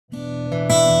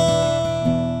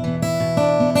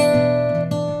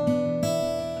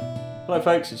Hello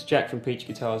folks, it's Jack from Peach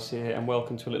Guitars here and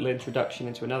welcome to a little introduction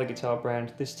into another guitar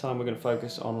brand. This time we're going to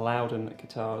focus on Lowden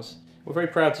guitars. We're very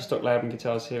proud to stock Lowden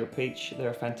guitars here at Peach. They're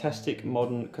a fantastic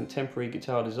modern contemporary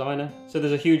guitar designer. So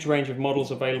there's a huge range of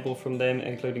models available from them,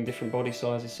 including different body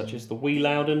sizes such as the wee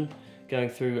Lowden. Going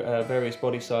through various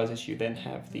body sizes, you then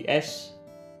have the S,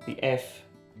 the F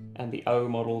and the O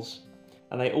models.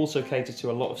 And they also cater to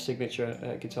a lot of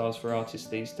signature guitars for artists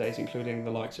these days, including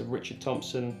the likes of Richard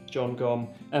Thompson, John Gomm,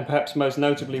 and perhaps most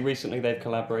notably recently they've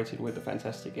collaborated with the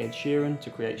fantastic Ed Sheeran to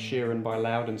create Sheeran by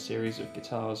Lowden series of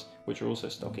guitars, which are also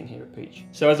stocking here at Peach.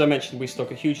 So as I mentioned, we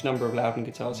stock a huge number of Lowden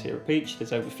guitars here at Peach.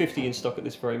 There's over 50 in stock at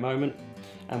this very moment,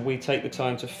 and we take the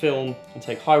time to film and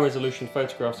take high resolution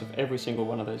photographs of every single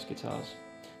one of those guitars.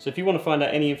 So if you want to find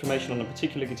out any information on a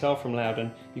particular guitar from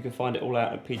Lowden, you can find it all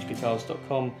out at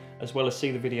peachguitars.com, as well as see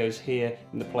the videos here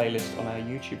in the playlist on our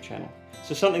YouTube channel.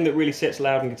 So something that really sets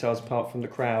Lowden guitars apart from the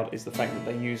crowd is the fact that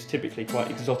they use typically quite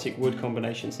exotic wood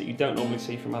combinations that you don't normally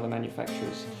see from other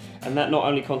manufacturers. And that not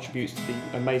only contributes to the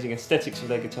amazing aesthetics of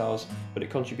their guitars, but it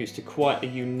contributes to quite a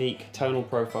unique tonal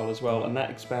profile as well, and that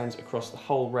expands across the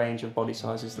whole range of body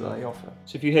sizes that they offer.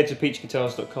 So if you head to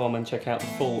peachguitars.com and check out the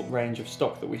full range of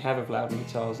stock that we have of Lowden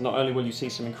guitars, not only will you see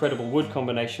some incredible wood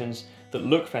combinations that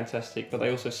look fantastic, but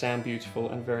they also sound beautiful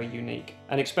and very unique.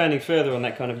 And expanding further on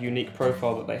that kind of unique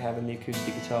profile that they have in the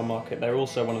acoustic guitar market, they're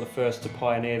also one of the first to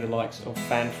pioneer the likes of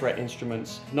fan fret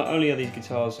instruments. Not only are these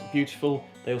guitars beautiful,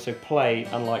 they also play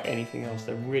unlike anything else.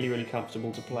 They're really, really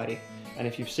comfortable to play. And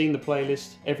if you've seen the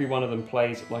playlist, every one of them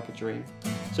plays like a dream.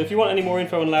 So if you want any more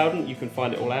info on Lowden, you can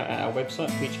find it all out at our website,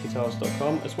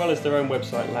 peachguitars.com, as well as their own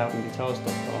website,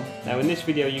 lowdenguitars.com. Now in this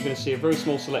video, you're going to see a very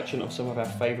small selection of some of our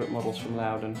favourite models from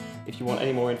Lowden. If you want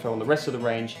any more info on the rest of the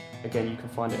range, again, you can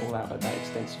find it all out at that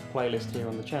extensive playlist here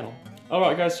on the channel.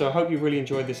 Alright guys, so I hope you really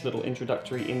enjoyed this little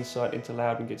introductory insight into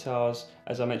Lowden guitars.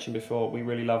 As I mentioned before, we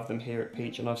really love them here at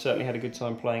Peach, and I've certainly had a good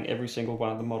time playing every single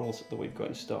one of the models that we've got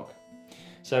in stock.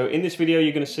 So in this video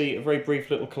you're going to see a very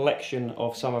brief little collection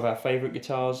of some of our favourite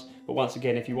guitars, but once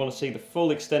again, if you want to see the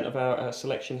full extent of our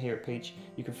selection here at Peach,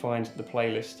 you can find the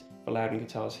playlist for Lowden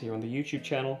guitars here on the YouTube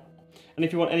channel. And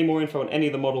if you want any more info on any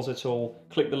of the models at all,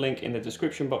 click the link in the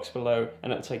description box below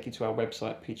and it'll take you to our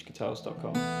website,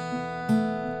 peachguitars.com.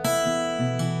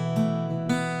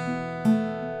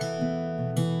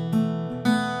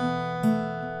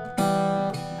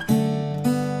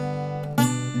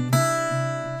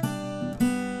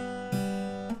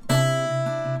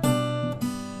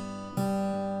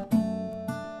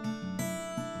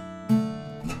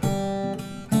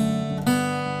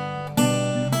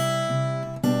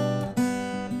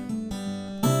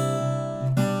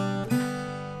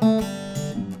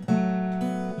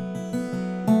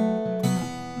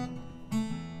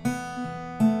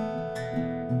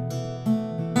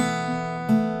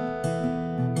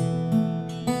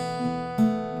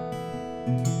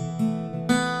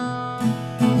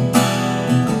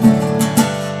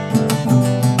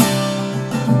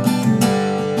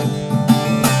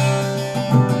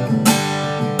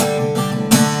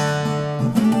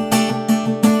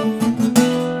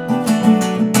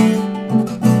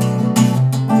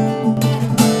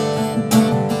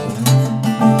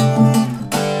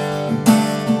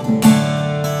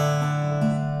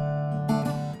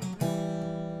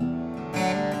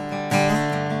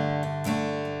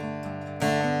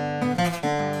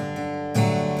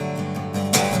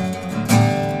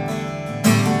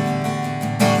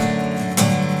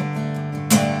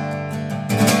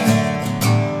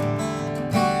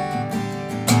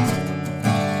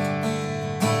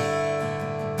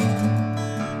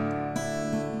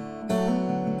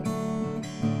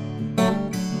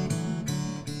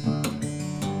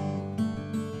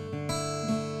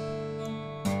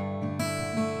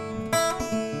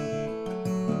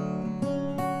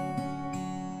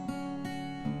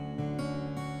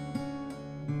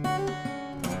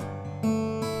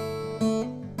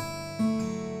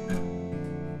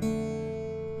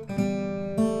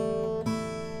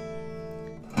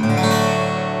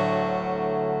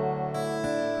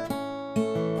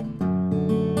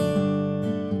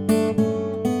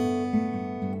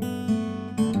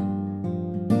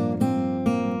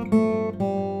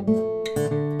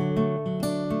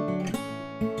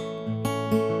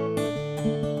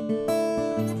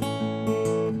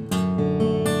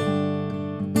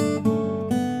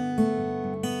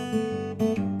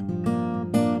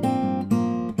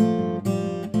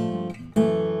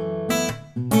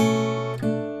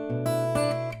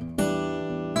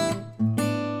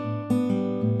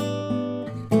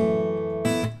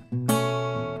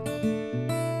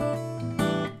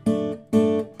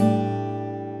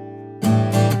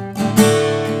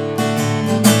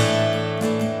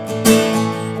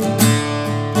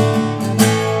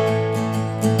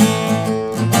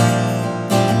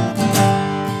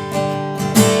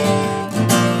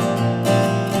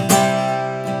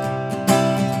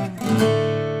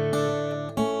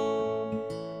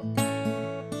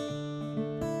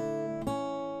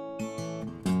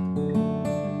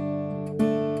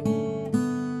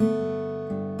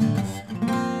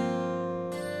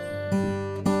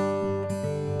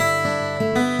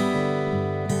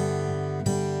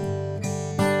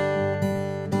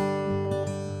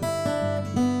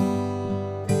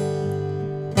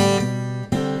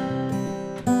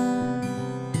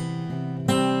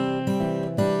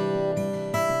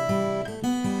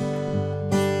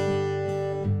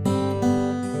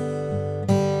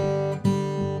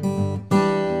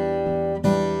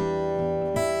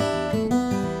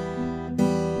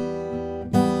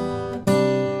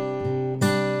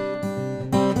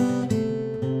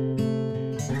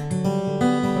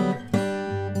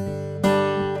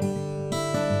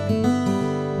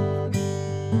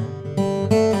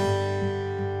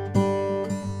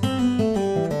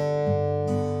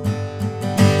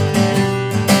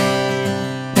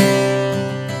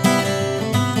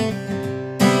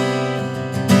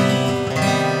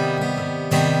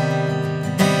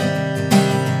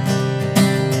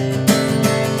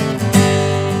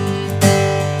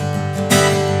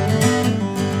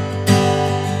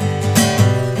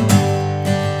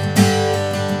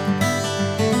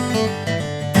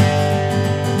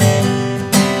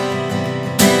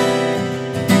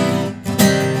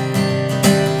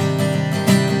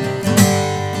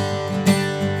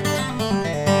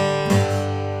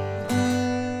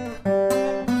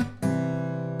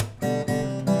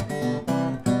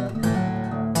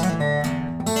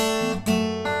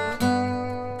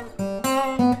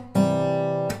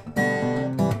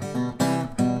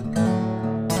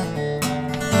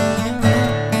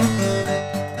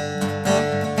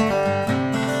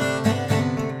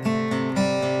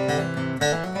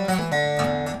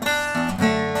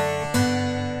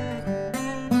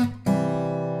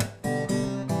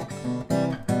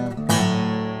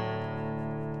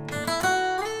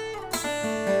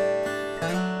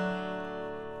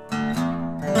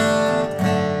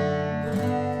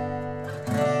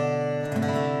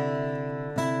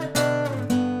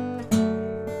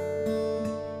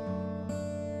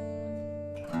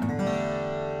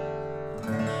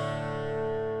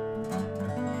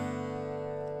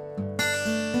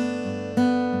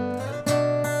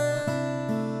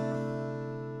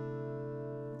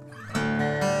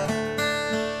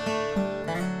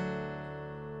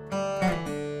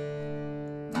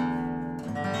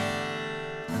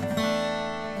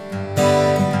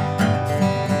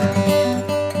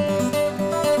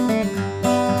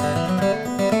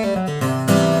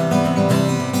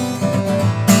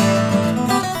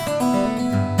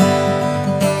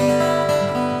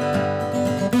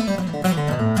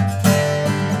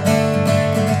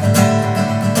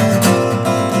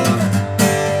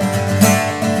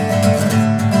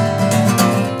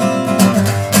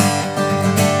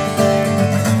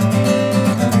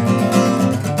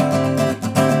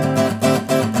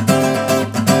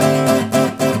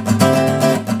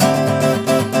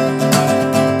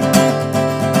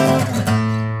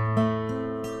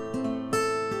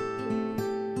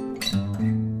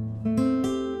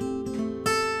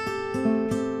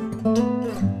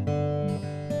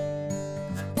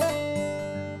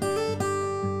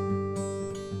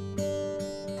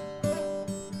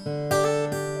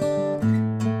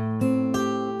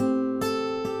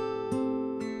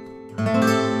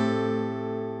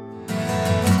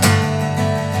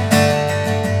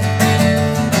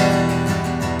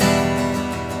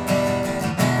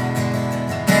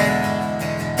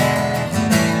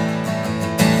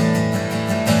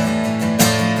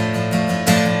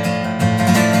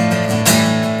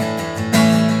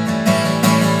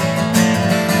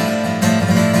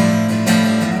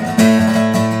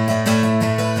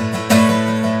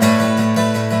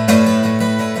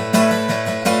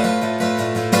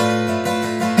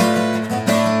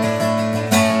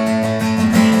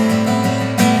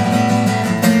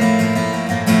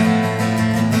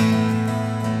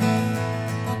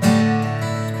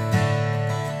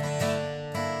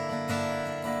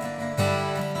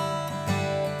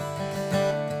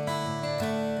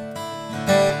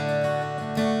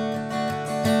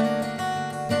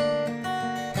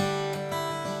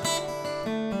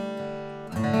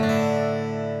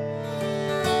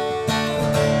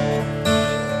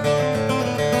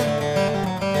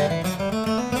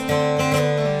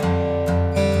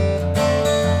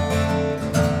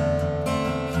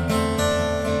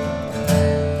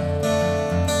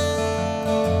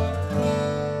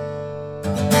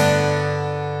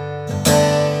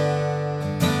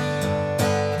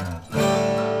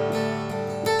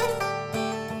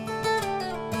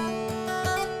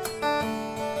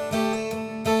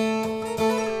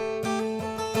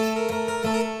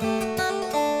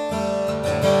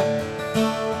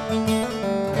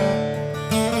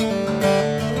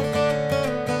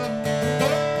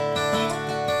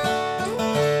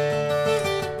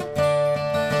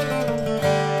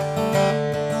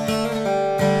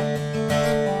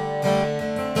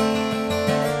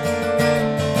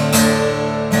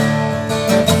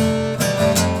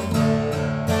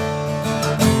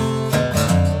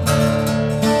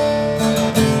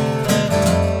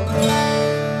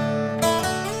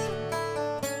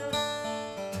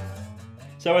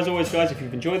 as always guys, if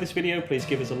you've enjoyed this video, please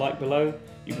give us a like below.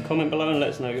 You can comment below and let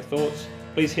us know your thoughts.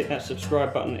 Please hit that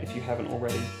subscribe button if you haven't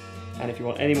already. And if you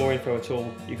want any more info at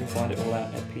all, you can find it all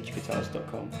out at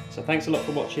peachguitars.com. So thanks a lot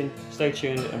for watching, stay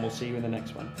tuned, and we'll see you in the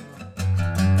next one.